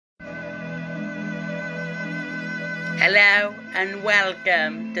Hello and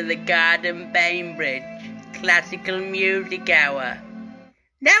welcome to the Garden Bainbridge Classical Music Hour.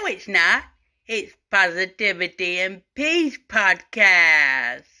 No, it's not. It's Positivity and Peace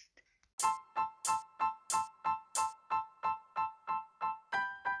Podcast.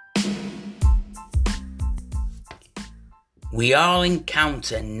 We all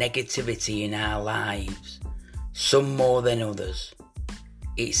encounter negativity in our lives, some more than others.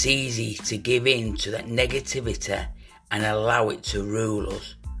 It's easy to give in to that negativity and allow it to rule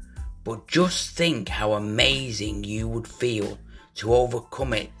us. But just think how amazing you would feel to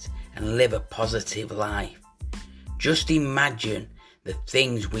overcome it and live a positive life. Just imagine the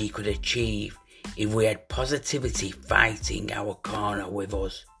things we could achieve if we had positivity fighting our corner with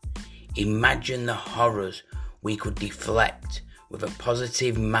us. Imagine the horrors we could deflect with a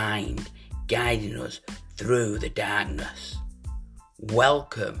positive mind guiding us through the darkness.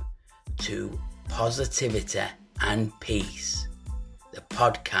 Welcome to Positivity and Peace, the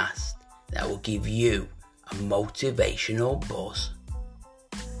podcast that will give you a motivational buzz.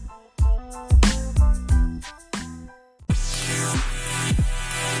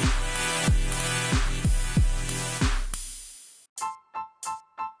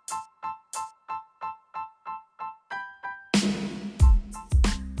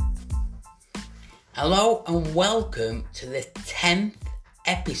 Hello and welcome to the 10th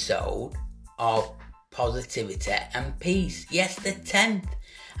episode of Positivity and Peace. Yes, the 10th.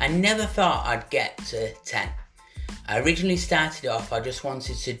 I never thought I'd get to 10. I originally started off, I just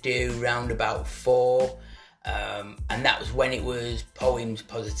wanted to do round about 4, and that was when it was Poems,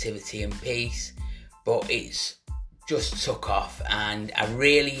 Positivity and Peace, but it's just took off and I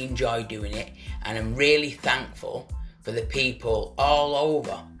really enjoy doing it, and I'm really thankful for the people all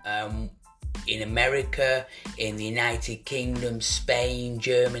over, in America, in the United Kingdom, Spain,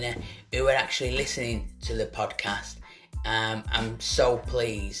 Germany, who are actually listening to the podcast. I'm so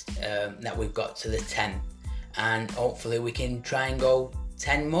pleased that we've got to the 10th, and hopefully we can try and go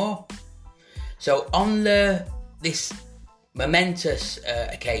 10 more. So on this momentous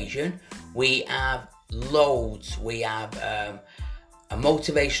occasion, we have loads. We have a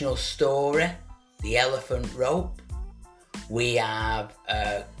motivational story, The Elephant Rope. We have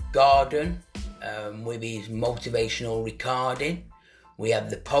Gordon with his motivational recording. We have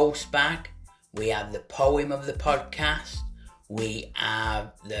the post bag. We have the poem of the podcast. We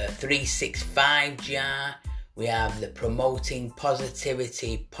have the 365 jar. We have the promoting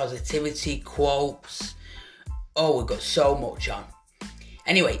positivity quotes. Oh, we've got so much on.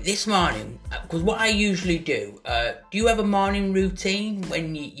 Anyway, this morning, because what I usually do you have a morning routine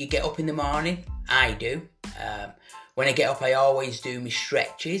when you get up in the morning? I do. When I get up, I always do my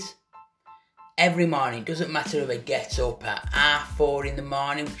stretches. Every morning, doesn't matter if I get up at 4:30 in the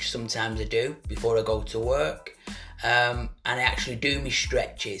morning, which sometimes I do before I go to work, and I actually do my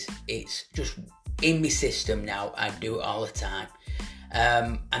stretches. It's just in my system now. I do it all the time.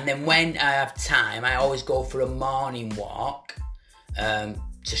 And then when I have time, I always go for a morning walk to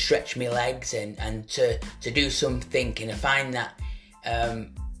stretch my legs and to do some thinking. I find that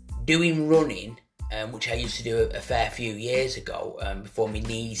doing running, which I used to do a fair few years ago, before my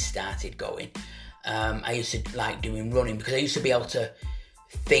knees started going. I used to like doing running because I used to be able to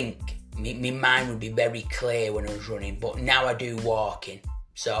think. My mind would be very clear when I was running, but now I do walking.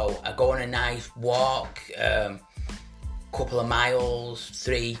 So I go on a nice walk, couple of miles,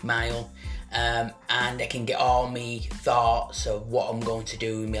 3 miles, and I can get all my thoughts of what I'm going to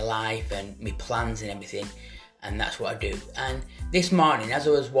do in my life and my plans and everything, and that's what I do. And this morning, as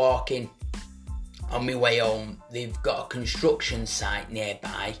I was walking on my way home, they've got a construction site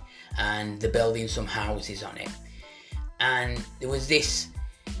nearby and they're building some houses on it. And there was this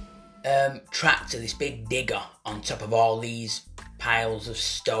tractor, this big digger on top of all these piles of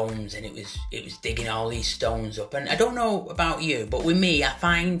stones, and it was digging all these stones up. And I don't know about you, but with me, I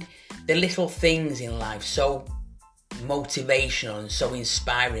find the little things in life so motivational and so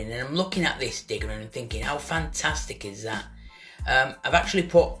inspiring. And I'm looking at this digger and I'm thinking, how fantastic is that? I've actually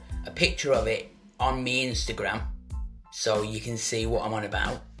put a picture of it on my Instagram, so you can see what I'm on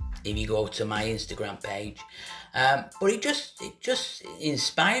about if you go to my Instagram page. But it just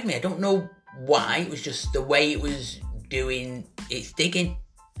inspired me. I don't know why. It was just the way it was doing its digging,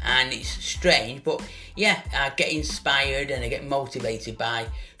 and it's strange, but yeah, I get inspired and I get motivated by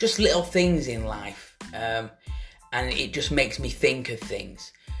just little things in life, and it just makes me think of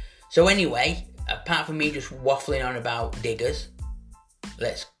things. So anyway, apart from me just waffling on about diggers,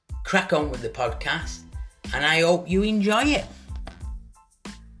 let's crack on with the podcast, and I hope you enjoy it.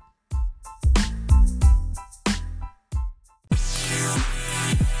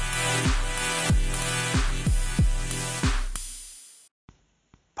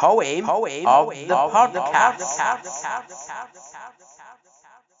 poem of the podcast.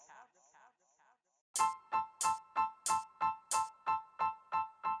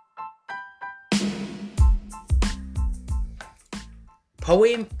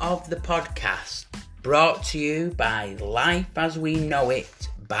 Poem of the podcast, brought to you by Life as We Know It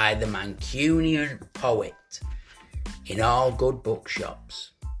by the Mancunian poet, in all good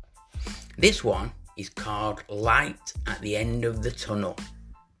bookshops. This one is called Light at the End of the Tunnel.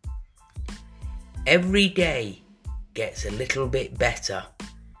 Every day gets a little bit better.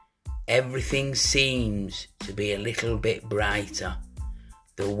 Everything seems to be a little bit brighter.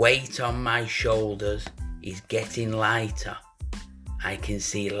 The weight on my shoulders is getting lighter. I can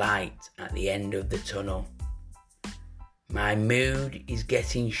see light at the end of the tunnel. My mood is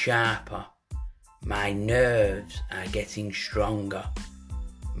getting sharper. My nerves are getting stronger.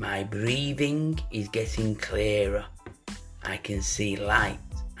 My breathing is getting clearer. I can see light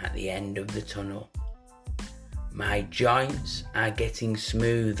at the end of the tunnel. My joints are getting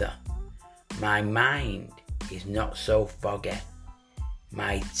smoother. My mind is not so foggy.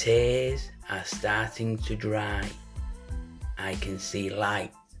 My tears are starting to dry. I can see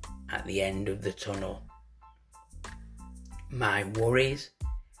light at the end of the tunnel. My worries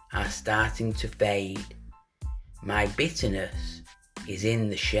are starting to fade. My bitterness is in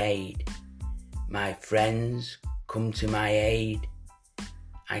the shade. My friends come to my aid.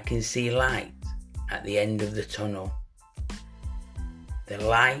 I can see light at the end of the tunnel. The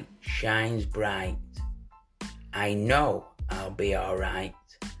light shines bright. I know I'll be alright.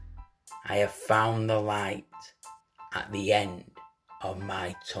 I have found the light at the end of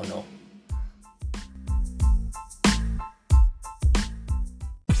my tunnel.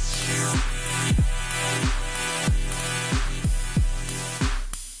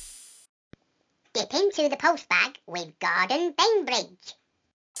 Dip into the post bag with Gordon Bainbridge.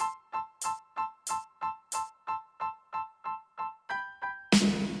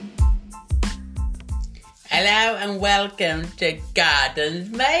 Hello and welcome to Gordon's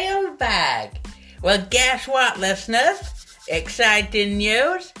Mailbag. Well, guess what, listeners? Exciting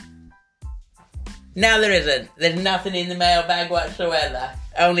news? No, there isn't. There's nothing in the mailbag whatsoever.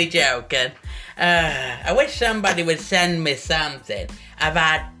 Only joking. I wish somebody would send me something. I've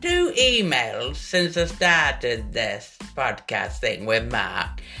had 2 emails since I started this podcast thing with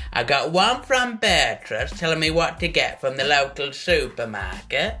Mark. I got one from Beatrice telling me what to get from the local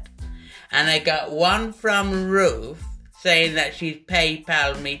supermarket. And I got one from Ruth saying that she's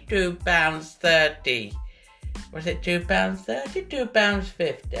PayPal'd me £2.30. Was it £2.30?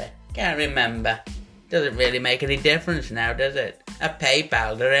 £2.50? Can't remember. Doesn't really make any difference now, does it? I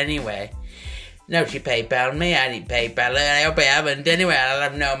PayPal'd her anyway. No, she PayPal'd me. I didn't PayPal her. I hope I haven't. Anyway, I'll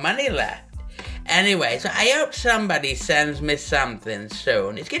have no money left. Anyway, so I hope somebody sends me something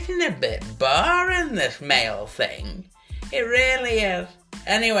soon. It's getting a bit boring, this mail thing. It really is.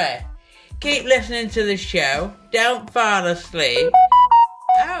 Anyway, keep listening to the show. Don't fall asleep.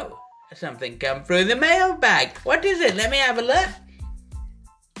 Oh, something come through the mailbag. What is it? Let me have a look.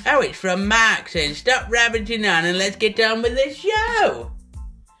 Oh, it's from Mark saying, stop rabbiting on and let's get on with the show.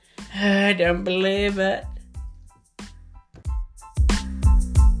 I don't believe it.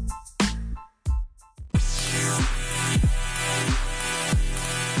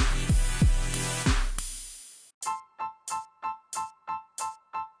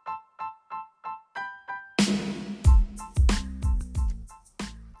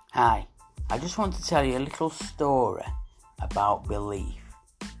 Hi, I just want to tell you a little story about belief.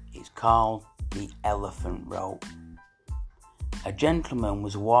 It's called the elephant rope. A gentleman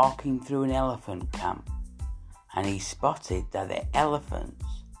was walking through an elephant camp and he spotted that the elephants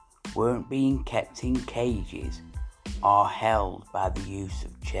weren't being kept in cages or held by the use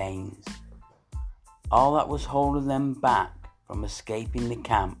of chains. All that was holding them back from escaping the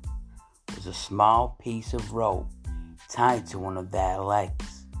camp was a small piece of rope tied to one of their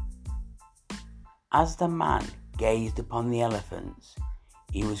legs. As the man gazed upon the elephants,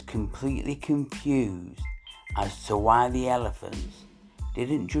 he was completely confused as to why the elephants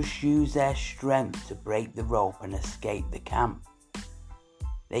didn't just use their strength to break the rope and escape the camp.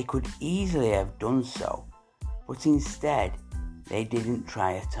 They could easily have done so, but instead they didn't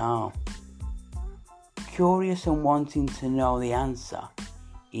try at all. Curious and wanting to know the answer,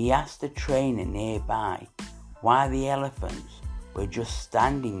 he asked a trainer nearby why the elephants were just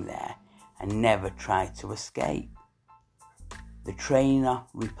standing there and never tried to escape. The trainer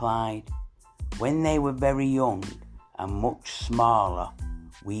replied, "When they were very young and much smaller,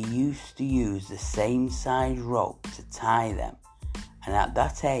 we used to use the same size rope to tie them, and at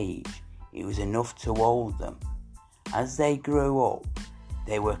that age it was enough to hold them. As they grew up,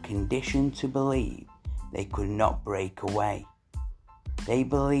 They were conditioned to believe they could not break away. They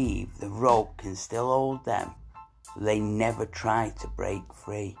believe the rope can still hold them, so they never tried to break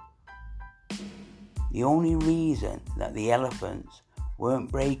free. The only reason that the elephants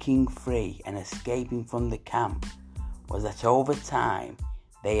weren't breaking free and escaping from the camp was that over time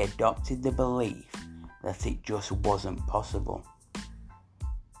they adopted the belief that it just wasn't possible.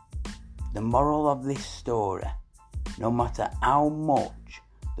 The moral of this story: no matter how much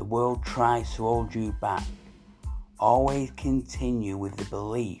the world tries to hold you back, always continue with the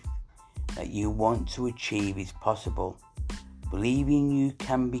belief that you want to achieve is possible. Believing you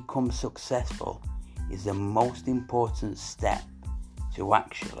can become successful is the most important step to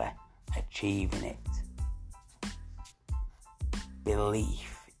actually achieving it.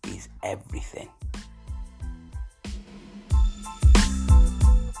 Belief is everything.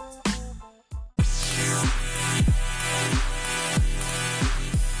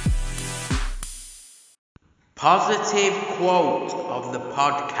 Positive quote of the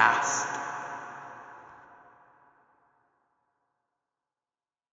podcast.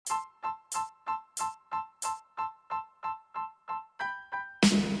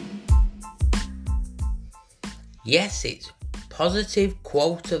 Yes, it's positive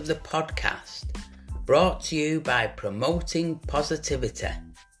quote of the podcast, brought to you by Promoting Positivity.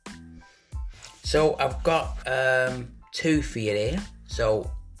 So I've got two for you here. So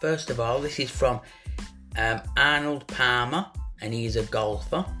first of all, this is from Arnold Palmer, and he's a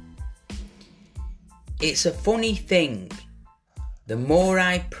golfer. It's a funny thing. The more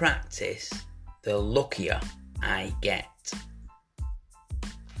I practice, the luckier I get.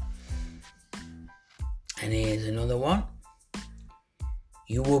 And here's another one.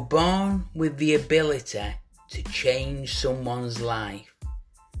 You were born with the ability to change someone's life.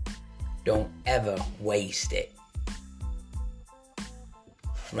 Don't ever waste it.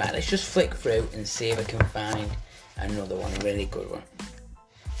 Right, let's just flick through and see if I can find another one, a really good one.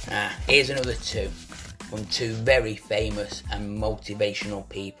 Here's another two from two very famous and motivational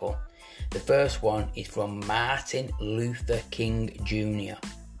people. The first one is from Martin Luther King Jr.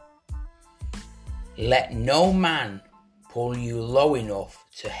 Let no man pull you low enough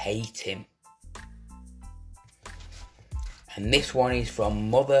to hate him. And this one is from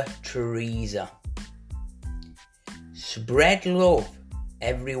Mother Teresa. Spread love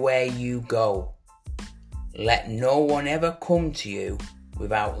everywhere you go. Let no one ever come to you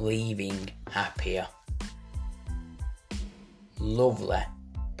without leaving happier. Lovely,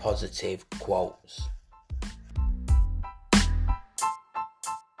 positive quotes.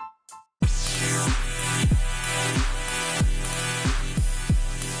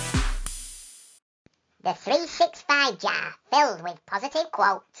 The 365 jar filled with positive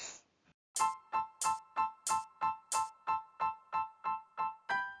quotes.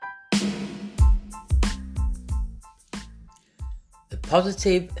 The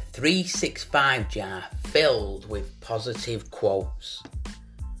positive 365 jar filled with positive quotes.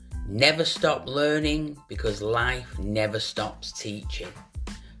 Never stop learning because life never stops teaching.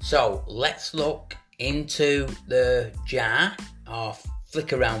 So let's look into the jar or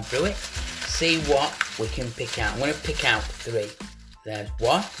flick around through it. See what we can pick out. I'm going to pick out three. There's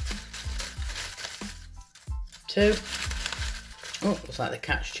one, two. Oh, looks like the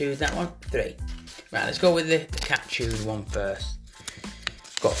cat's chewed that one. Three. Right, let's go with the cat chewed one first.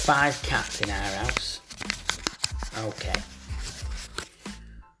 Got 5 cats in our house. Okay.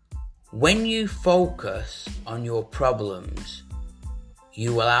 When you focus on your problems,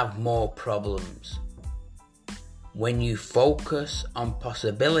 you will have more problems. When you focus on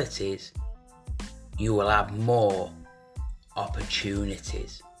possibilities, you will have more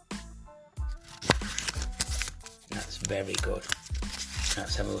opportunities. That's very good.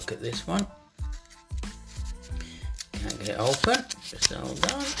 Let's have a look at this one. Can I get it open? Just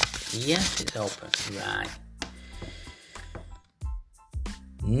hold on. Yes, it's open. Right.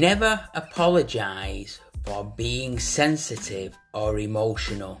 Never apologise for being sensitive or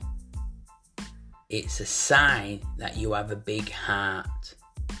emotional. It's a sign that you have a big heart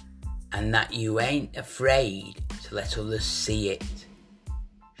and that you ain't afraid to let others see it.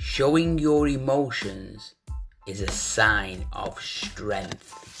 Showing your emotions is a sign of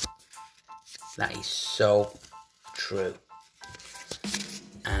strength. That is so true.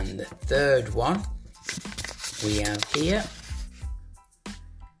 And the third one we have here.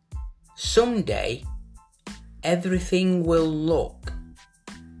 Someday, everything will look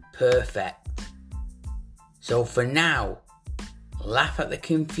perfect. So for now, laugh at the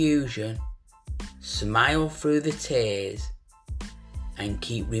confusion, smile through the tears, and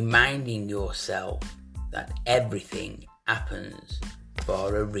keep reminding yourself that everything happens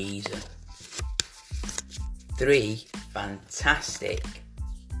for a reason. 3 fantastic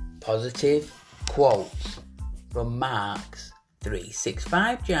positive quotes from Mark's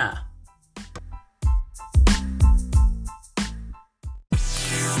 365 jar.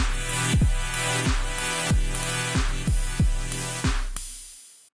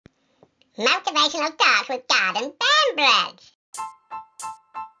 Motivational talks with Garden Bainbridge.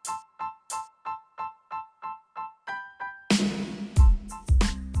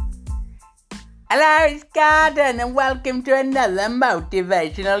 Hello, it's Garden and welcome to another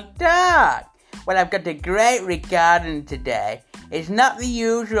motivational talk. Well, I've got a great recording today. It's not the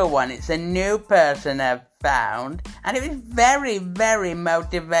usual one, it's a new person I've found, and it was very, very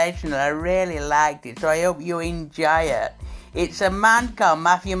motivational. I really liked it, so I hope you enjoy it. It's a man called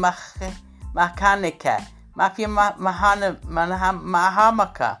Matthew Mahanika.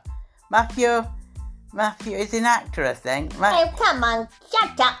 Matthew is an actor, I think. Oh, come on,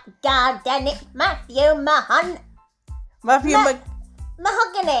 shut up, Garden. It's Matthew Mahogany.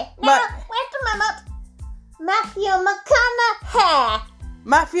 Mahogany. No, where's the mum up? Matthew McConaughey.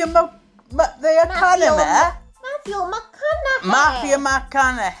 Matthew McConaughey? Matthew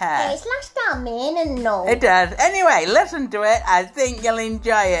McConaughey. It's last time in and no. It does. Anyway, listen to it. I think you'll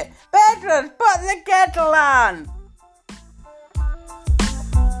enjoy it. Petrus, put the kettle on.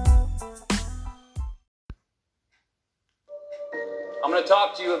 I'm going to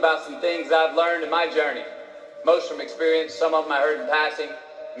talk to you about some things I've learned in my journey. Most from experience, some of them I heard in passing,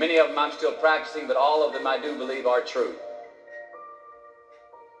 many of them I'm still practicing, but all of them I do believe are true.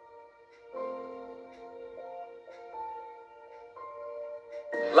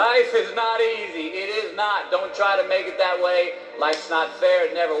 Life is not easy. It is not. Don't try to make it that way. Life's not fair.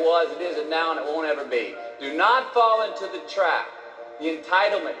 It never was. It isn't now, and it won't ever be. Do not fall into the trap, the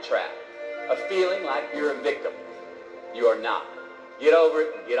entitlement trap, of feeling like you're a victim. You are not. Get over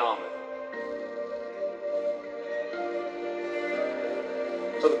it and get on with it.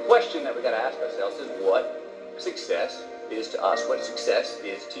 So the question that we got to ask ourselves is what success is to us, what success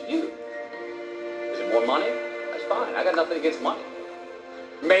is to you. Is it more money? That's fine. I got nothing against money.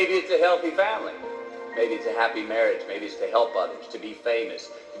 Maybe it's a healthy family. Maybe it's a happy marriage. Maybe it's to help others, to be famous,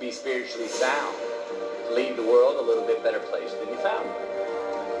 to be spiritually sound, to leave the world a little bit better place than you found it.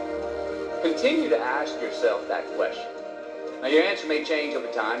 Continue to ask yourself that question. Now, your answer may change over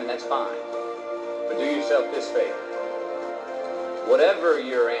time, and that's fine. But do yourself this favor. Whatever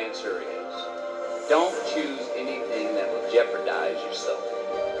your answer is, don't choose anything that will jeopardize yourself.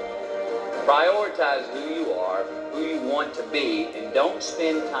 Prioritize who you are, who you want to be, and don't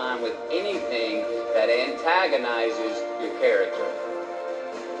spend time with anything that antagonizes your character.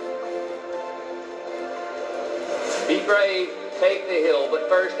 Be brave, take the hill, but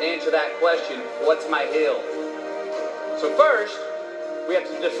first answer that question, what's my hill? So first, we have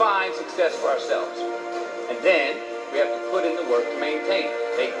to define success for ourselves. And then, we have to put in the work to maintain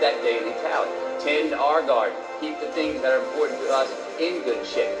it. Take that daily tally. Tend our garden. Keep the things that are important to us in good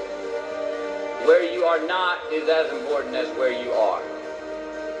shape. Where you are not is as important as where you are.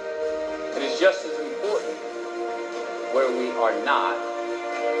 It is just as important where we are not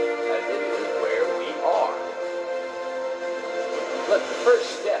as it is where we are. Look, the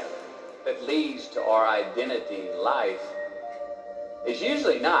first step that leads to our identity in life is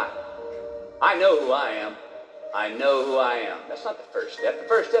usually not, I know who I am. I know who I am. That's not the first step. The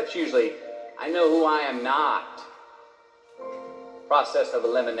first step's usually, I know who I am not. Process of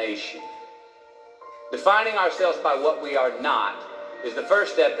elimination. Defining ourselves by what we are not is the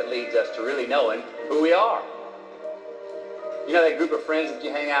first step that leads us to really knowing who we are. You know that group of friends that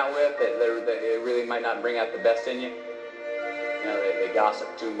you hang out with that really might not bring out the best in you? You know, they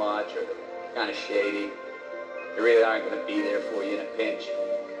gossip too much or they're kind of shady. They really aren't going to be there for you in a pinch.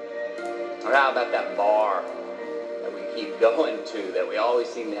 Or how about that bar that we keep going to that we always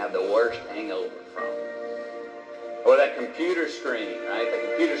seem to have the worst hangover from? Or that computer screen, right? The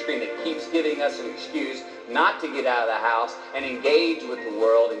computer screen that keeps giving us an excuse not to get out of the house and engage with the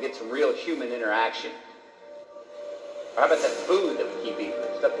world and get some real human interaction. Or how about that food that we keep eating?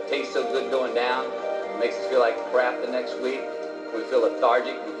 Stuff that tastes so good going down, makes us feel like crap the next week. We feel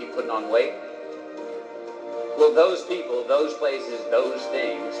lethargic, we keep putting on weight. Well, those people, those places, those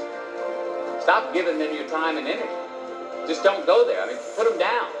things, stop giving them your time and energy. Just don't go there. I mean, put them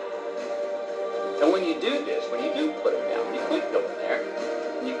down. And when you do this, when you do put them down, when you quit going there,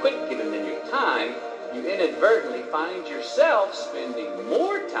 when you quit giving them your time, you inadvertently find yourself spending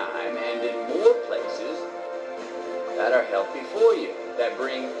more time and in more places that are healthy for you, that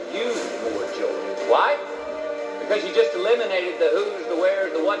bring you more joy. Why? Because you just eliminated the who's, the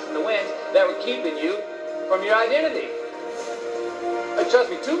where's, the what's, and the when's that were keeping you from your identity. But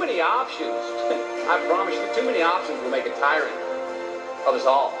trust me, too many options, I promise you, too many options will make a tyrant of us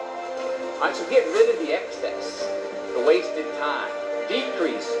all. All right, so get rid of the excess, the wasted time.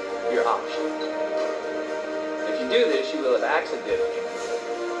 Decrease your options. If you do this, you will have accidentally,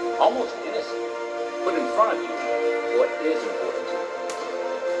 almost innocently, put in front of you what is important to you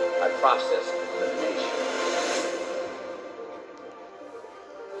by process elimination.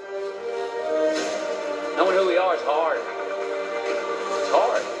 Knowing who we are is hard. It's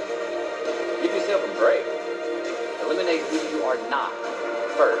hard. Give yourself a break. Eliminate who you are not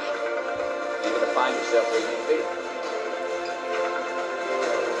first. You're going to find yourself where you need to be.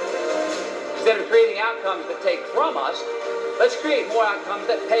 Instead of creating outcomes that take from us, let's create more outcomes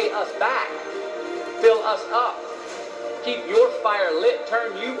that pay us back, fill us up, keep your fire lit,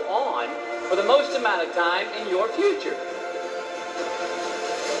 turn you on for the most amount of time in your future.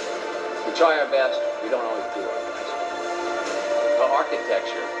 We try our best, we don't always do our best. But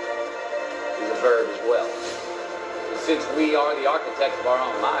architecture is a verb as well. And since we are the architects of our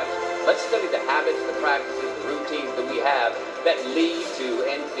own lives, let's study the habits, the practices, the routines that we have that lead to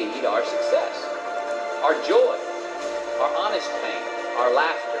and feed our success. Our joy, our honest pain, our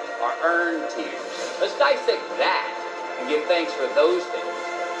laughter, our earned tears. Let's dissect that and give thanks for those things.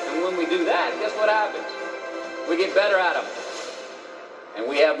 And when we do that, guess what happens? We get better at them. And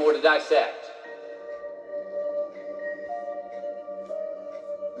we have more to dissect.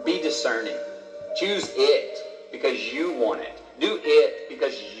 Be discerning. Choose it because you want it. Do it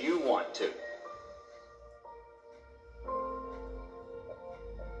because you want to.